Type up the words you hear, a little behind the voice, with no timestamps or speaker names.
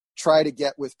try to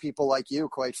get with people like you,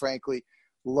 quite frankly.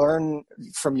 Learn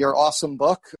from your awesome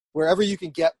book, wherever you can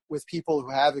get with people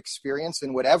who have experience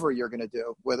in whatever you're going to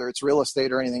do, whether it's real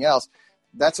estate or anything else.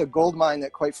 That's a gold mine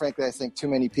that, quite frankly, I think too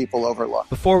many people overlook.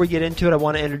 Before we get into it, I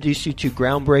want to introduce you to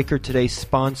Groundbreaker, today's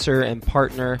sponsor and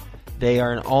partner. They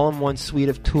are an all-in-one suite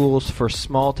of tools for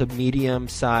small to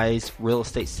medium-sized real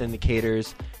estate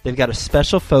syndicators. They've got a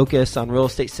special focus on real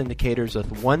estate syndicators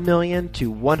with 1 million to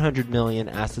 100 million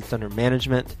assets under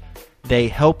management. They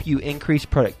help you increase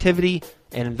productivity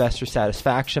and investor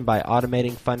satisfaction by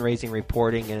automating fundraising,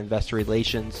 reporting, and investor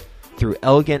relations through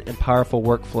elegant and powerful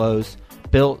workflows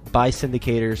built by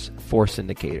syndicators for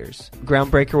syndicators.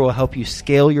 Groundbreaker will help you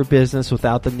scale your business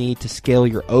without the need to scale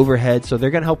your overhead. So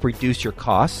they're going to help reduce your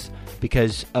costs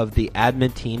because of the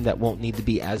admin team that won't need to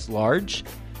be as large.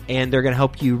 And they're going to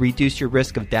help you reduce your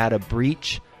risk of data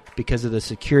breach because of the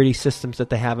security systems that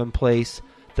they have in place.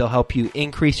 They'll help you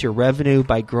increase your revenue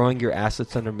by growing your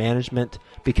assets under management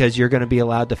because you're going to be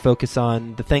allowed to focus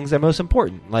on the things that are most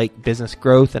important, like business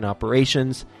growth and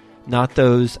operations, not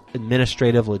those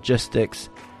administrative logistics.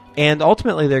 And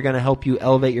ultimately, they're going to help you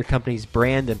elevate your company's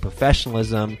brand and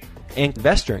professionalism and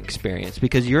investor experience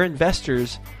because your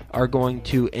investors are going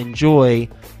to enjoy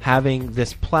having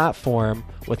this platform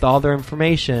with all their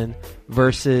information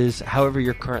versus however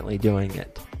you're currently doing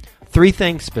it. 3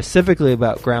 things specifically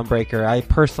about Groundbreaker I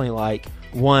personally like.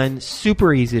 1,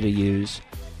 super easy to use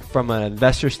from an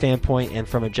investor standpoint and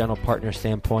from a general partner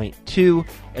standpoint. 2,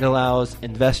 it allows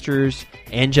investors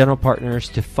and general partners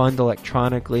to fund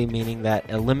electronically, meaning that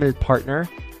a limited partner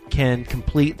can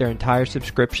complete their entire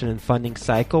subscription and funding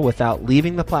cycle without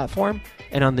leaving the platform.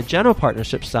 And on the general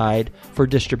partnership side, for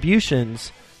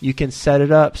distributions, you can set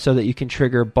it up so that you can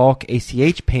trigger bulk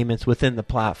ACH payments within the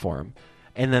platform.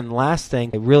 And then last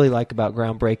thing I really like about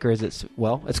Groundbreaker is it's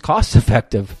cost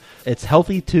effective. It's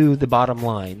healthy to the bottom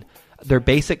line. Their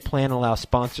basic plan allows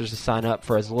sponsors to sign up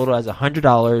for as little as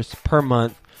 $100 per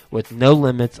month with no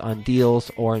limits on deals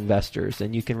or investors.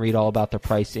 And you can read all about their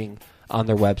pricing on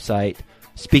their website.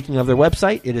 Speaking of their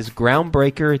website, it is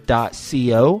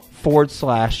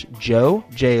groundbreaker.co/Joe,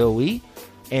 J-O-E.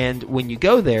 And when you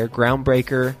go there,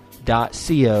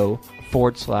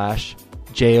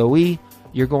 groundbreaker.co/Joe,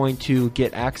 you're going to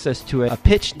get access to a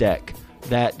pitch deck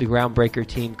that the Groundbreaker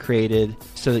team created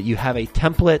so that you have a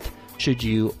template should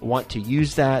you want to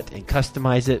use that and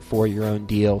customize it for your own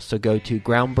deal. So go to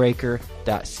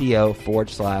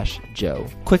groundbreaker.co/Joe.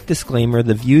 Quick disclaimer,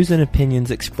 the views and opinions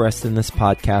expressed in this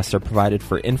podcast are provided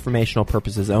for informational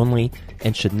purposes only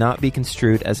and should not be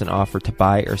construed as an offer to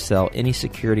buy or sell any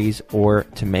securities or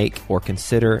to make or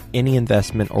consider any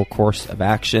investment or course of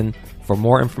action. For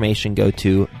more information, go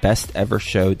to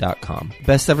bestevershow.com.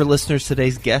 Best Ever listeners,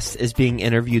 today's guest is being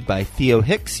interviewed by Theo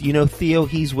Hicks. You know Theo,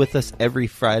 he's with us every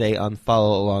Friday on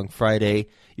Follow Along Friday.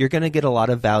 You're going to get a lot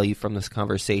of value from this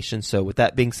conversation. So with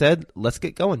that being said, let's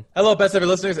get going. Hello, Best Ever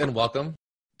listeners, and welcome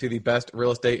to the Best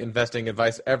Real Estate Investing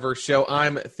Advice Ever show.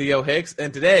 I'm Theo Hicks,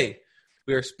 and today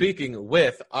we are speaking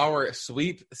with our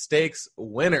sweepstakes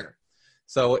winner.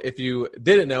 So if you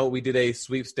didn't know, we did a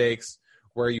sweepstakes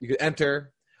where you could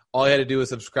enter. All you had to do was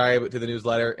subscribe to the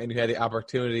newsletter, and you had the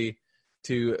opportunity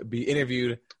to be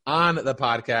interviewed on the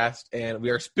podcast. And we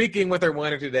are speaking with our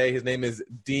winner today. His name is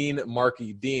Dean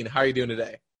Markey. Dean, how are you doing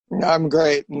today? I'm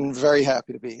great and very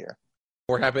happy to be here.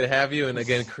 We're happy to have you. And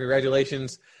again,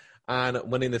 congratulations on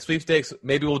winning the sweepstakes.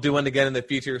 Maybe we'll do one again in the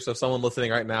future so someone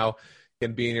listening right now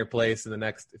can be in your place in the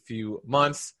next few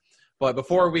months. But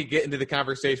before we get into the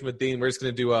conversation with Dean, we're just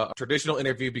going to do a traditional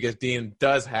interview because Dean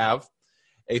does have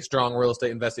a strong real estate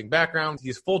investing background.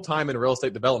 He's full-time in real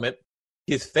estate development.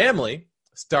 His family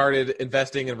started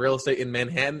investing in real estate in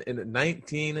Manhattan in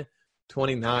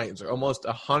 1929, so almost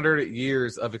 100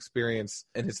 years of experience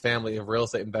in his family of real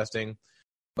estate investing.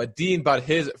 But Dean bought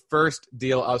his first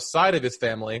deal outside of his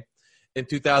family in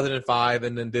 2005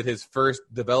 and then did his first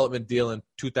development deal in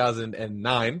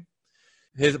 2009.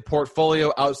 His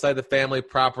portfolio outside the family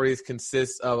properties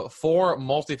consists of 4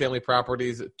 multifamily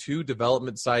properties, 2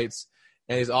 development sites,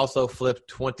 and he's also flipped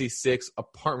 26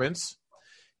 apartments.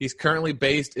 He's currently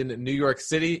based in New York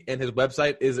City, and his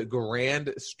website is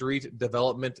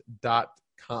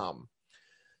grandstreetdevelopment.com.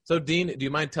 So, Dean, do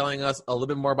you mind telling us a little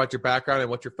bit more about your background and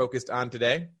what you're focused on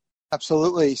today?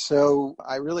 Absolutely. So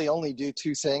I really only do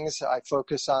 2 things. I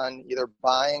focus on either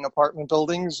buying apartment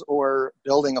buildings or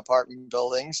building apartment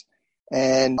buildings.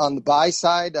 And on the buy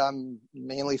side, I'm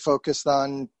mainly focused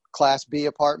on Class B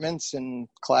apartments and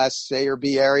Class A or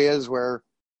B areas where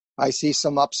I see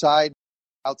some upside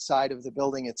outside of the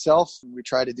building itself. We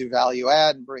try to do value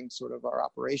add and bring sort of our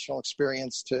operational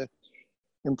experience to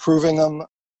improving them,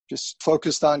 just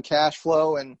focused on cash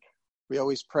flow and we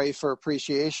always pray for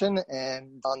appreciation.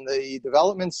 And on the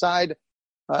development side,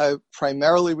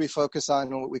 primarily we focus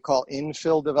on what we call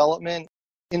infill development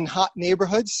in hot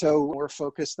neighborhoods. So we're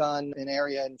focused on an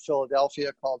area in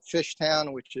Philadelphia called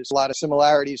Fishtown, which is a lot of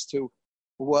similarities to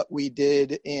what we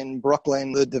did in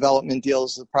Brooklyn, the development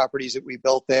deals, the properties that we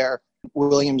built there,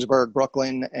 Williamsburg,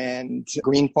 Brooklyn, and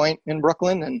Greenpoint in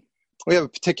Brooklyn. And we have a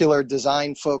particular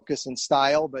design focus and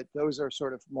style, but those are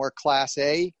sort of more Class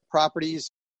A properties,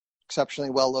 exceptionally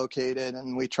well located,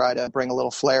 and we try to bring a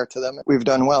little flair to them. We've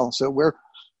done well. So we're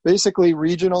basically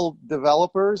regional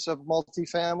developers of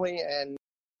multifamily and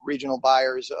regional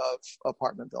buyers of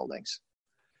apartment buildings.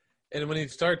 And when you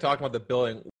started talking about the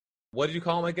building, what did you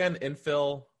call them again?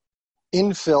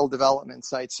 Infill development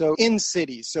sites. So in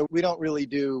cities. So we don't really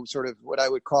do sort of what I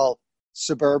would call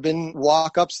suburban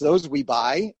walk-ups. Those we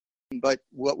buy. But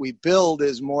what we build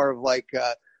is more of like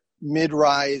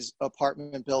mid-rise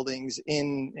apartment buildings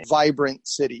in vibrant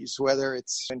cities, whether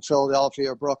it's in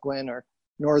Philadelphia or Brooklyn or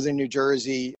northern New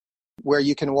Jersey, where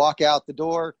you can walk out the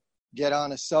door, get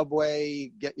on a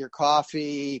subway, get your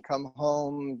coffee, come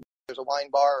home. There's a wine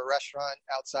bar or restaurant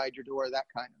outside your door, that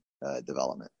kind of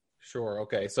development. Sure.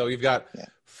 Okay. So you've got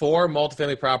 4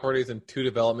 multifamily properties and 2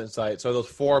 development sites. So those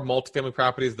 4 multifamily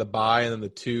properties to buy and then the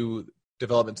 2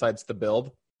 development sites to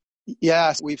build?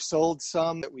 Yes, we've sold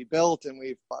some that we built, and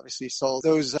we've obviously sold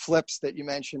those flips that you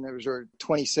mentioned. There were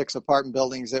 26 apartment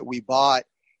buildings that we bought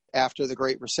after the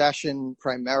Great Recession,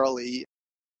 primarily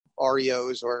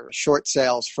REOs or short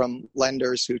sales from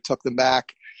lenders who took them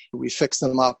back. We fixed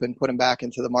them up and put them back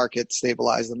into the market,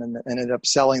 stabilized them, and ended up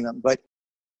selling them. But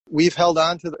we've held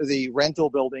on to the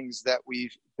rental buildings that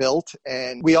we've built,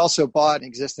 and we also bought an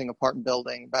existing apartment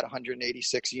building, about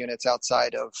 186 units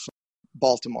outside of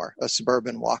Baltimore, a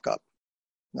suburban walk-up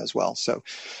as well. So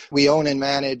we own and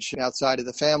manage, outside of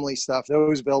the family stuff,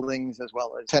 those buildings, as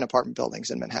well as 10 apartment buildings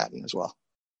in Manhattan as well.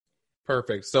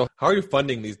 Perfect. So how are you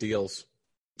funding these deals?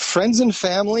 Friends and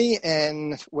family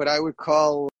and what I would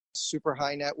call super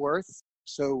high net worth.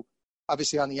 So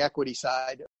obviously on the equity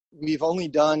side, we've only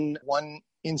done one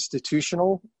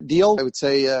institutional deal. I would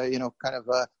say, kind of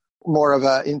more of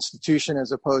an institution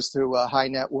as opposed to a high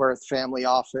net worth family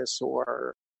office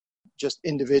or just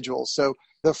individuals. So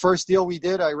the first deal we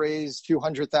did, I raised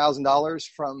 $200,000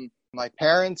 from my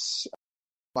parents,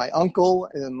 my uncle,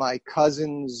 and my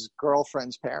cousin's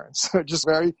girlfriend's parents. So just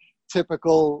very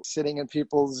typical, sitting in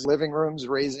people's living rooms,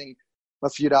 raising a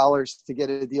few dollars to get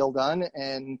a deal done,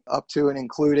 and up to and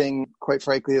including, quite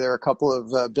frankly, there are a couple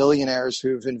of billionaires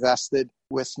who've invested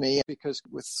with me, because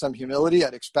with some humility,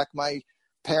 I'd expect my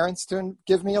parents to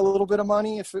give me a little bit of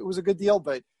money if it was a good deal.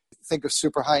 But think of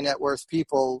super high net worth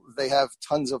people, they have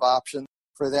tons of options.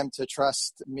 For them to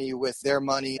trust me with their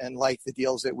money and like the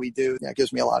deals that we do, that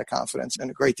gives me a lot of confidence and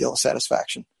a great deal of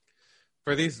satisfaction.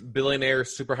 For these billionaire,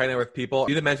 super high net worth people,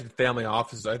 you mentioned family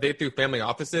offices. Are they through family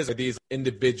offices, or are these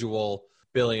individual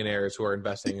billionaires who are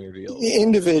investing in your deals?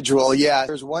 Individual, yeah.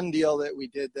 There's one deal that we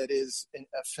did that is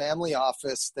a family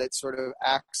office that sort of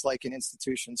acts like an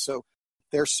institution. So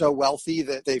they're so wealthy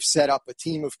that they've set up a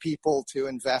team of people to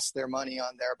invest their money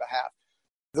on their behalf.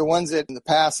 The ones that in the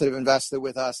past that have invested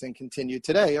with us and continue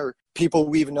today are people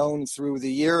we've known through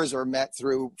the years or met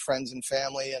through friends and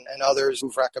family and others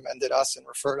who've recommended us and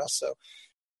referred us. So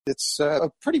it's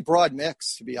a pretty broad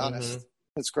mix, to be honest. Mm-hmm.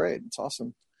 It's great. It's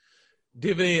awesome. Do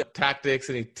you have any tactics,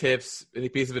 any tips, any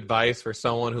piece of advice for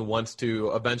someone who wants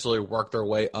to eventually work their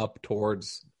way up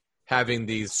towards having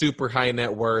these super high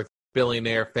net worth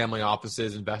billionaire family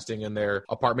offices investing in their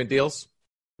apartment deals?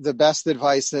 The best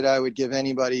advice that I would give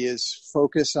anybody is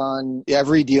focus on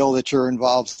every deal that you're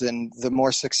involved in. The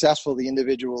more successful the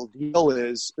individual deal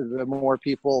is, the more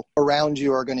people around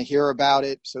you are going to hear about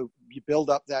it. So you build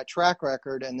up that track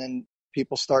record, and then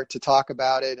people start to talk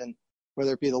about it. And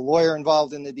whether it be the lawyer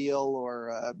involved in the deal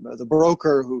or the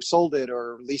broker who sold it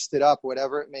or leased it up,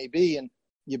 whatever it may be, and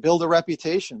you build a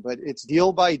reputation. But it's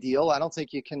deal by deal. I don't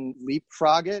think you can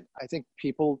leapfrog it. I think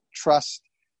people trust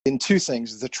in two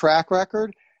things: the track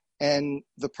record and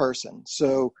the person.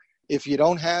 So if you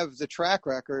don't have the track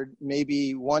record,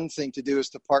 maybe one thing to do is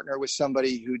to partner with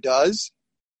somebody who does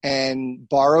and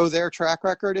borrow their track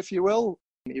record, if you will.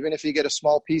 Even if you get a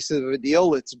small piece of a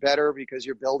deal, it's better because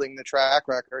you're building the track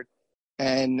record.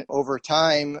 And over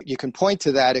time, you can point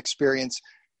to that experience.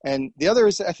 And the other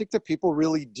is, I think that people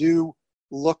really do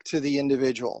look to the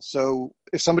individual. So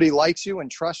if somebody likes you and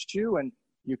trusts you and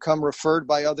you come referred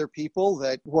by other people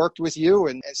that worked with you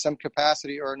in some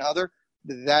capacity or another,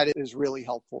 that is really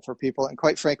helpful for people. And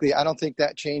quite frankly, I don't think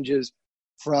that changes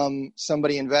from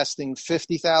somebody investing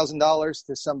 $50,000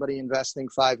 to somebody investing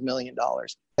 $5 million. I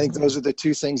think those are the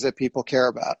two things that people care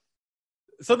about.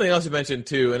 something else you mentioned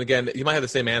too, and again, you might have the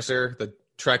same answer, the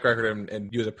track record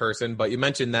and you as a person, but you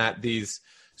mentioned that these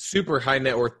super high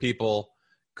net worth people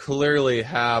clearly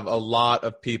have a lot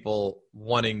of people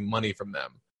wanting money from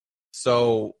them.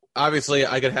 So obviously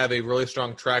I could have a really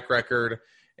strong track record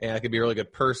and I could be a really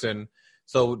good person.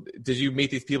 So did you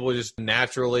meet these people just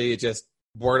naturally, just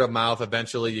word of mouth,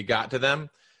 eventually you got to them?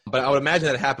 But I would imagine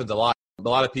that happens a lot. A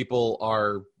lot of people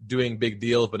are doing big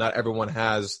deals, but not everyone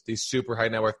has these super high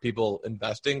net worth people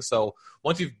investing. So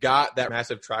once you've got that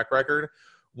massive track record,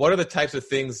 what are the types of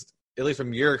things, at least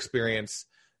from your experience,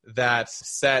 that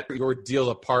set your deals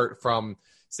apart from,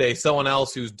 say, someone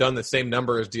else who's done the same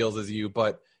number of deals as you,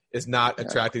 but is not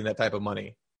attracting that type of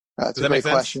money? That's a great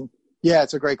question. Yeah,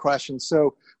 it's a great question.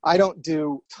 So I don't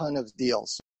do a ton of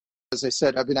deals. As I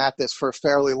said, I've been at this for a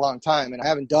fairly long time, and I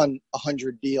haven't done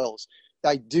 100 deals.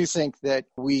 I do think that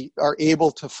we are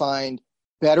able to find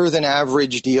better than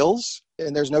average deals,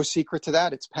 and there's no secret to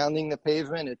that. It's pounding the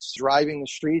pavement, it's driving the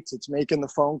streets, it's making the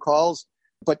phone calls.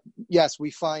 But yes, we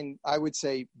find, I would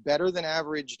say, better than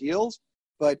average deals.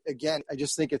 But again, I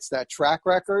just think it's that track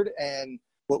record. And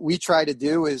what we try to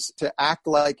do is to act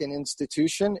like an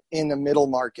institution in the middle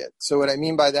market. So what I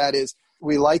mean by that is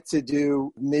we like to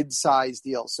do mid-sized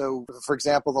deals. So for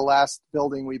example, the last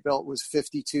building we built was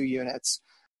 52 units.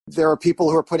 There are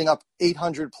people who are putting up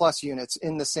 800 plus units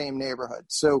in the same neighborhood.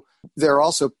 So there are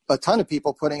also a ton of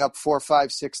people putting up 4,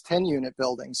 5, 6, 10 unit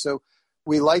buildings. So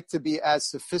we like to be as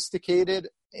sophisticated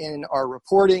in our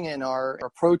reporting and our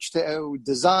approach to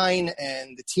design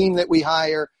and the team that we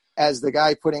hire as the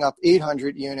guy putting up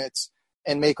 800 units,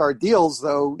 and make our deals,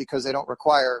 though, because they don't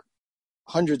require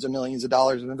hundreds of millions of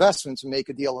dollars of investments, and make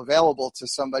a deal available to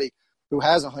somebody who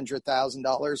has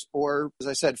 $100,000 or, as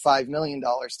I said, $5 million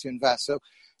to invest. So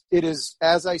it is,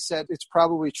 as I said, it's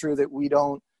probably true that we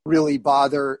don't really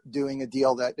bother doing a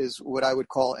deal that is what I would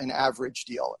call an average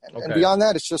deal. And beyond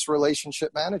that, it's just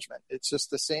relationship management. It's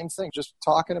just the same thing, just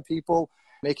talking to people,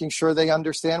 making sure they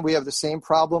understand we have the same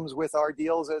problems with our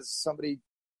deals as somebody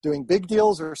doing big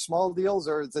deals or small deals,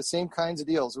 or the same kinds of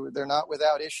deals. They're not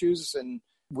without issues. And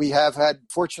we have had,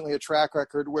 fortunately, a track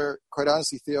record where, quite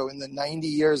honestly, Theo, in the 90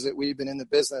 years that we've been in the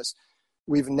business,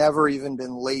 we've never even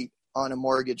been late on a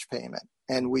mortgage payment.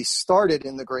 And we started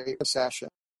in the Great Recession,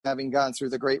 having gone through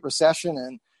the Great Recession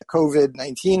and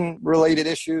COVID-19 related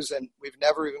issues, and we've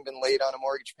never even been late on a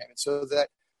mortgage payment. So that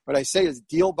what I say is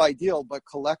deal by deal, but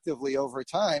collectively over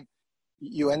time,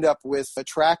 you end up with a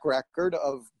track record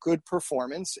of good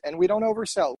performance, and we don't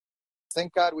oversell.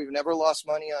 Thank God we've never lost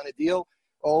money on a deal.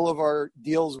 All of our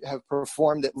deals have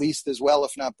performed at least as well,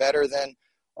 if not better than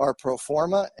our pro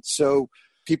forma. So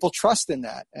people trust in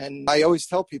that. And I always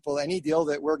tell people any deal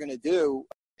that we're going to do,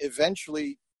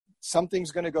 eventually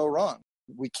something's going to go wrong.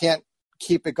 We can't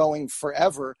keep it going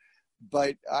forever,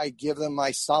 but I give them my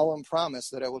solemn promise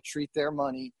that I will treat their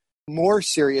money more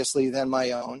seriously than my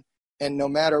own. And no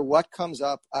matter what comes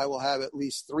up, I will have at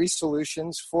least 3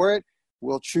 solutions for it.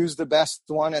 We'll choose the best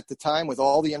one at the time with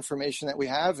all the information that we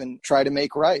have and try to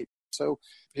make right. So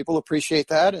people appreciate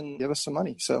that and give us some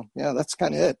money. So yeah, that's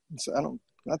kind of it. So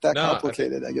not that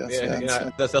complicated, I guess. Yeah,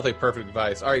 that's definitely perfect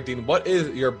advice. All right, Dean, what is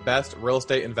your best real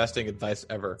estate investing advice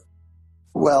ever?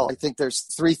 Well, I think there's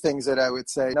 3 things that I would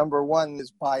say. Number 1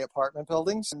 is buy apartment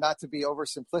buildings. Not to be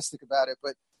oversimplistic about it,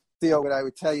 but Theo, what I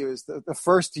would tell you is the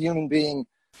first human being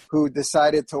who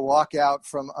decided to walk out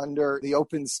from under the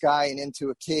open sky and into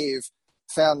a cave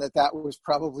found that that was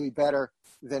probably better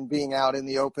than being out in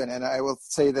the open. And I will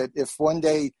say that if one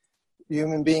day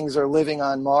human beings are living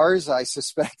on Mars, I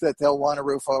suspect that they'll want a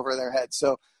roof over their head.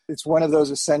 So it's one of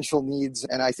those essential needs,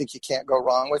 and I think you can't go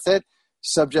wrong with it.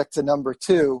 Subject to number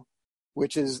 2,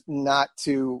 which is not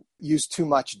to use too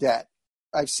much debt.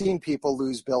 I've seen people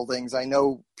lose buildings. I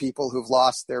know people who've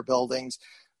lost their buildings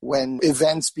when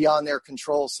events beyond their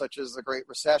control, such as the Great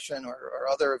Recession or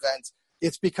other events,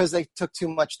 it's because they took too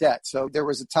much debt. So there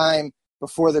was a time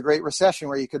before the Great Recession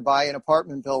where you could buy an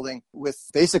apartment building with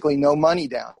basically no money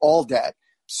down, all debt.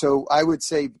 So I would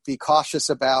say be cautious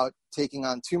about taking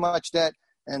on too much debt.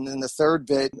 And then the third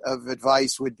bit of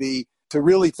advice would be to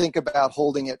really think about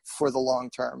holding it for the long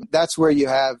term. That's where you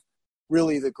have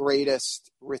really the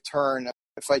greatest return.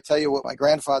 If I tell you what my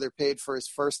grandfather paid for his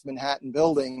first Manhattan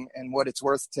building and what it's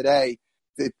worth today,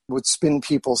 it would spin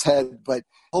people's head, but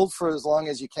hold for as long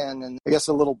as you can. And I guess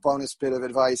a little bonus bit of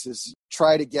advice is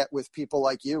try to get with people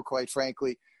like you, quite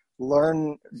frankly.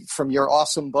 Learn from your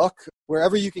awesome book,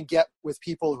 wherever you can get with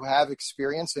people who have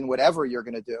experience in whatever you're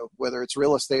going to do, whether it's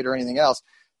real estate or anything else.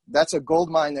 That's a gold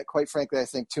mine that, quite frankly, I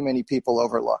think too many people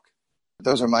overlook.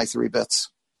 Those are my 3 bits.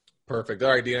 Perfect.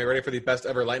 All right, Dean, are you ready for the best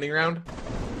ever lightning round?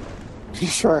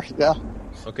 Sure, yeah.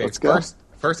 Okay, Let's go.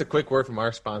 First, a quick word from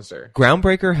our sponsor.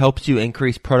 Groundbreaker helps you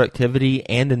increase productivity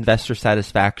and investor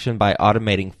satisfaction by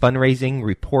automating fundraising,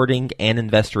 reporting, and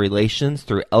investor relations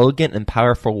through elegant and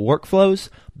powerful workflows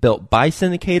built by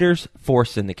syndicators for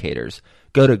syndicators.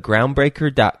 Go to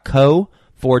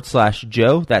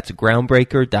groundbreaker.co/Joe. That's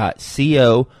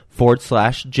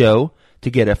groundbreaker.co/Joe to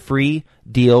get a free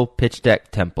deal pitch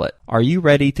deck template. Are you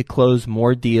ready to close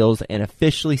more deals and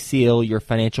officially seal your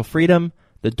financial freedom?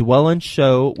 The Dwellin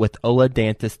Show with Ola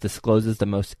Dantis discloses the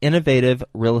most innovative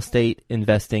real estate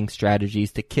investing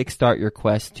strategies to kickstart your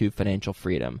quest to financial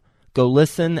freedom. Go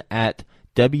listen at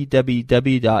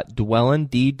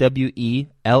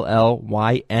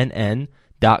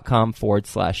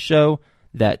www.dwellyn.com/show.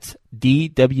 That's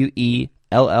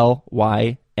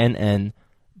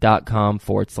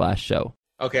DWELLYNN.com/show.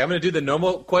 Okay, I'm going to do the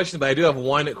normal question, but I do have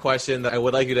one question that I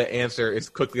would like you to answer as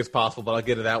quickly as possible, but I'll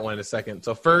get to that one in a second.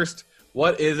 So first,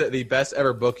 what is the best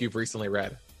ever book you've recently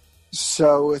read?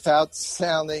 So without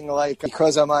sounding like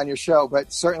because I'm on your show,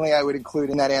 but certainly I would include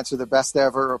in that answer the best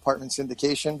ever apartment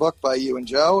syndication book by you and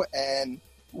Joe. And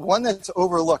one that's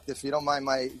overlooked, if you don't mind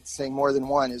my saying more than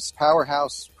one, is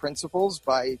Powerhouse Principles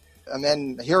by a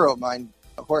hero of mine,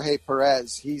 Jorge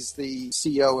Perez. He's the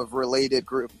CEO of Related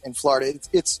Group in Florida.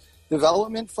 It's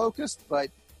development focused, but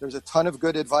there's a ton of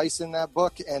good advice in that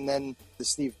book. And then the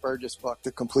Steve Burgess book,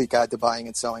 The Complete Guide to Buying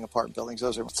and Selling Apartment Buildings.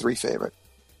 Those are 3 favorite.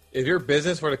 If your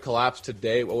business were to collapse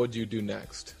today, what would you do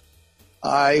next?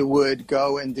 I would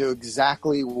go and do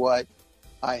exactly what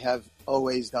I have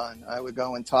always done. I would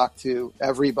go and talk to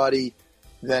everybody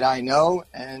that I know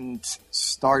and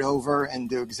start over and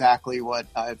do exactly what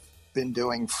I've been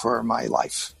doing for my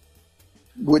life.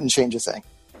 Wouldn't change a thing.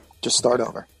 Just start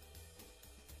over.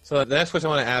 So the next question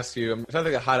I want to ask you, I'm trying to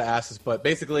think of how to ask this, but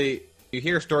basically you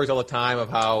hear stories all the time of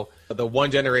how the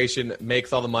one generation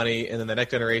makes all the money and then the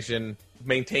next generation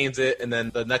maintains it and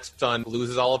then the next son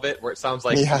loses all of it, where it sounds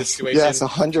like the situation. Yes,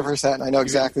 100%. I know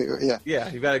exactly. Yeah. Yeah,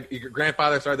 you've got your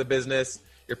grandfather started the business,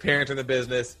 your parents are in the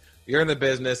business, you're in the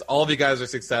business, all of you guys are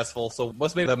successful. So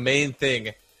what's maybe the main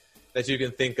thing that you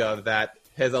can think of that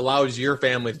has allowed your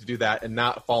family to do that and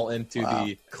not fall into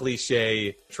the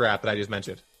cliche trap that I just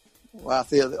mentioned? Wow,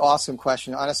 the awesome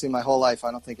question. Honestly, my whole life,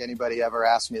 I don't think anybody ever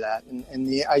asked me that. And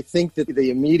I think that the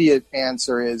immediate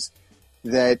answer is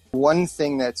that one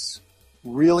thing that's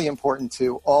really important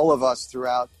to all of us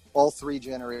throughout all 3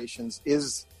 generations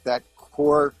is that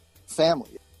core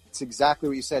family. It's exactly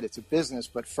what you said. It's a business,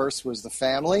 but first was the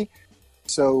family.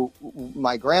 So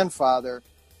my grandfather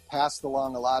passed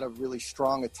along a lot of really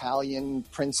strong Italian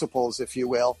principles, if you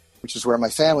will, which is where my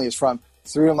family is from,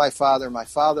 through to my father. My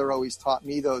father always taught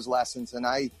me those lessons, and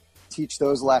I teach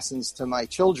those lessons to my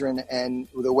children. And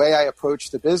the way I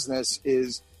approach the business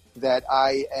is that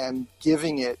I am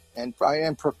giving it and I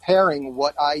am preparing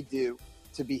what I do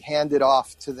to be handed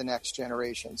off to the next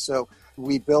generation. So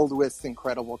we build with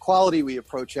incredible quality. We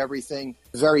approach everything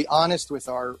very honest with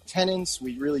our tenants.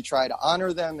 We really try to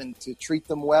honor them and to treat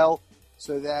them well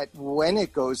so that when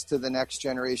it goes to the next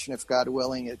generation, if God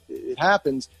willing, it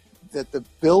happens, that the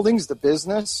buildings, the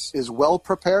business is well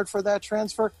prepared for that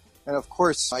transfer. And of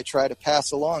course, I try to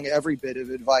pass along every bit of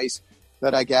advice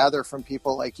that I gather from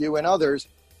people like you and others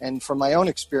and from my own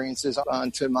experiences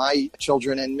onto my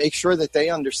children and make sure that they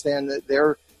understand that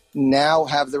they're now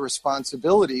have the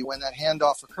responsibility when that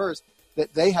handoff occurs,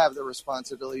 that they have the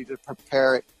responsibility to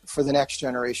prepare it for the next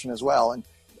generation as well. And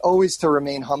always to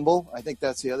remain humble. I think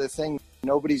that's the other thing.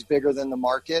 Nobody's bigger than the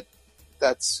market.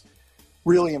 That's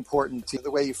really important to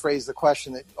the way you phrase the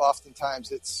question, that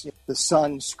oftentimes it's the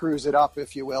son screws it up,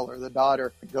 if you will, or the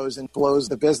daughter goes and blows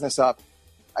the business up.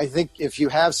 I think if you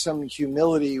have some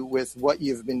humility with what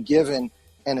you've been given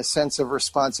and a sense of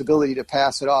responsibility to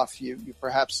pass it off, you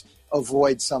perhaps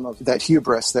avoid some of that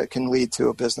hubris that can lead to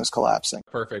a business collapsing.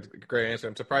 Perfect. Great answer.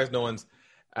 I'm surprised no one's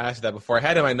asked that before. I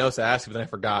had it in my notes to ask you, but then I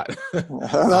forgot.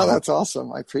 No, that's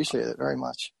awesome. I appreciate it very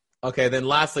much. Okay, then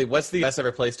lastly, what's the best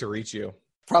ever place to reach you?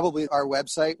 Probably our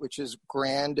website, which is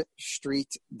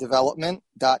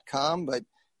grandstreetdevelopment.com, but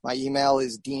my email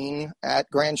is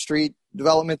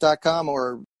dean@grandstreetdevelopment.com,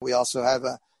 or we also have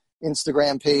a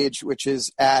Instagram page, which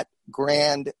is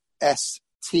 @grandst,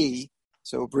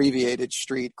 so abbreviated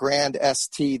street, Grand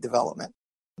ST Development.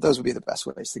 Those would be the best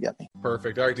ways to get me.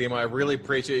 Perfect. All right, Dimo, I really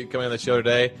appreciate you coming on the show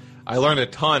today. I learned a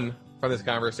ton from this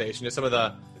conversation. Just some of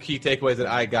the key takeaways that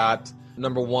I got.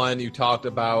 Number one, you talked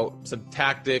about some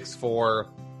tactics for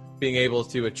being able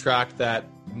to attract that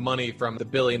money from the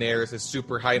billionaires, the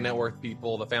super high net worth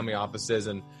people, the family offices.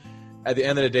 And at the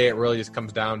end of the day, it really just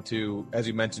comes down to, as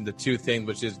you mentioned, the 2 things,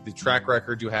 which is the track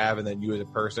record you have and then you as a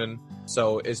person.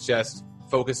 So it's just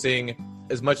focusing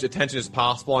as much attention as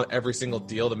possible on every single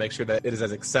deal to make sure that it is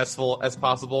as successful as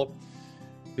possible.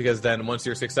 Because then once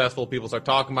you're successful, people start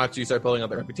talking about you, start building up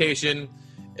their reputation.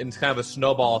 And it's kind of a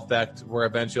snowball effect where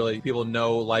eventually people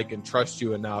know, like, and trust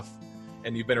you enough.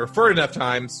 And you've been referred enough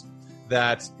times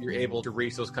that you're able to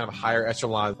reach those kind of higher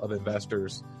echelons of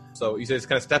investors. So you said it's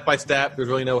kind of step by step. There's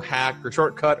really no hack or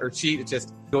shortcut or cheat. It's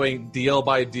just going deal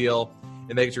by deal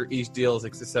and making sure each deal is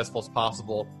as successful as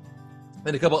possible.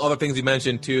 And a couple other things you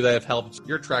mentioned, too, that have helped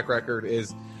your track record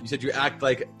is you said you act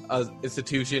like an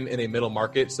institution in a middle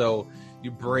market. So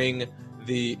you bring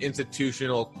the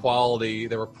institutional quality,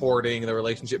 the reporting, the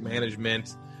relationship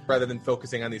management, rather than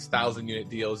focusing on these 1,000-unit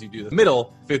deals. You do the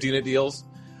middle 50-unit deals.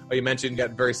 You mentioned you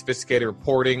got very sophisticated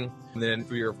reporting. And then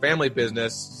for your family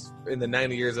business, in the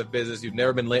 90 years of business, you've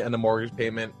never been late on a mortgage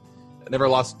payment, never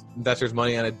lost investors'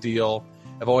 money on a deal,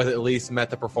 have always at least met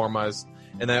the pro formas.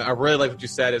 And then I really like what you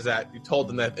said is that you told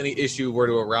them that if any issue were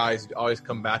to arise, you'd always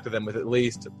come back to them with at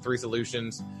least 3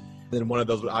 solutions. And then one of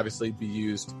those would obviously be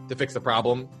used to fix the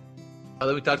problem.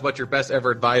 Then we talked about your best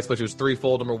ever advice, which was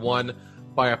threefold. Number one,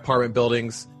 buy apartment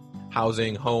buildings.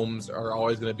 Housing, homes are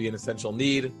always going to be an essential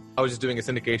need. I was just doing a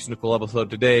syndication cool episode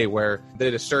today where they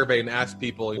did a survey and asked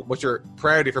people, what's your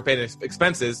priority for paying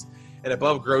expenses? And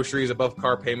above groceries, above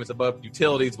car payments, above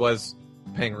utilities was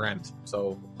paying rent.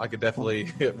 So I could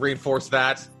definitely reinforce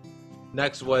that.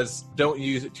 Next was don't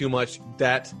use too much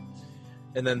debt.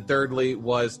 And then thirdly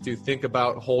was to think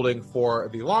about holding for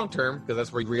the long term, because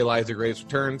that's where you realize your greatest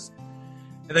returns.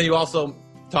 And then you also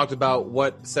talked about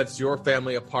what sets your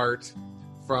family apart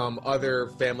from other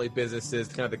family businesses,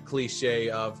 kind of the cliche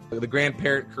of the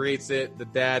grandparent creates it, the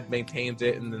dad maintains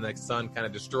it, and then the son kind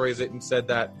of destroys it, and said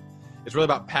that it's really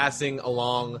about passing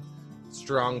along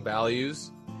strong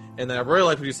values. And then I really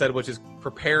like what you said, which is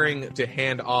preparing to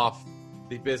hand off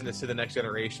the business to the next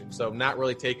generation. So not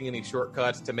really taking any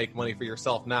shortcuts to make money for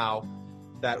yourself now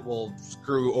that will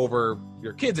screw over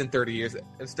your kids in 30 years.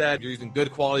 Instead, you're using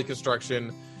good quality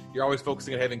construction. You're always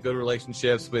focusing on having good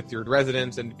relationships with your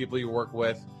residents and the people you work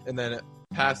with, and then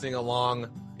passing along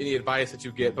any advice that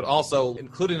you get, but also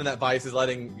including in that advice is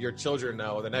letting your children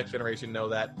know, the next generation know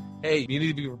that, hey, you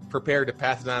need to be prepared to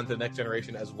pass it on to the next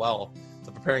generation as well.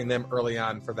 So preparing them early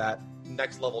on for that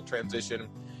next level transition.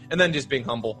 And then just being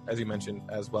humble, as you mentioned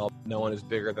as well. No one is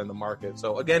bigger than the market.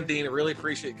 So again, Dean, I really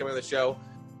appreciate you coming on the show.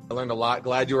 I learned a lot.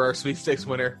 Glad you were our sweepstakes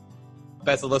winner.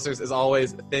 Best of listeners, as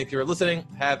always, thank you for listening.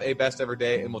 Have a best ever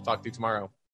day, and we'll talk to you tomorrow.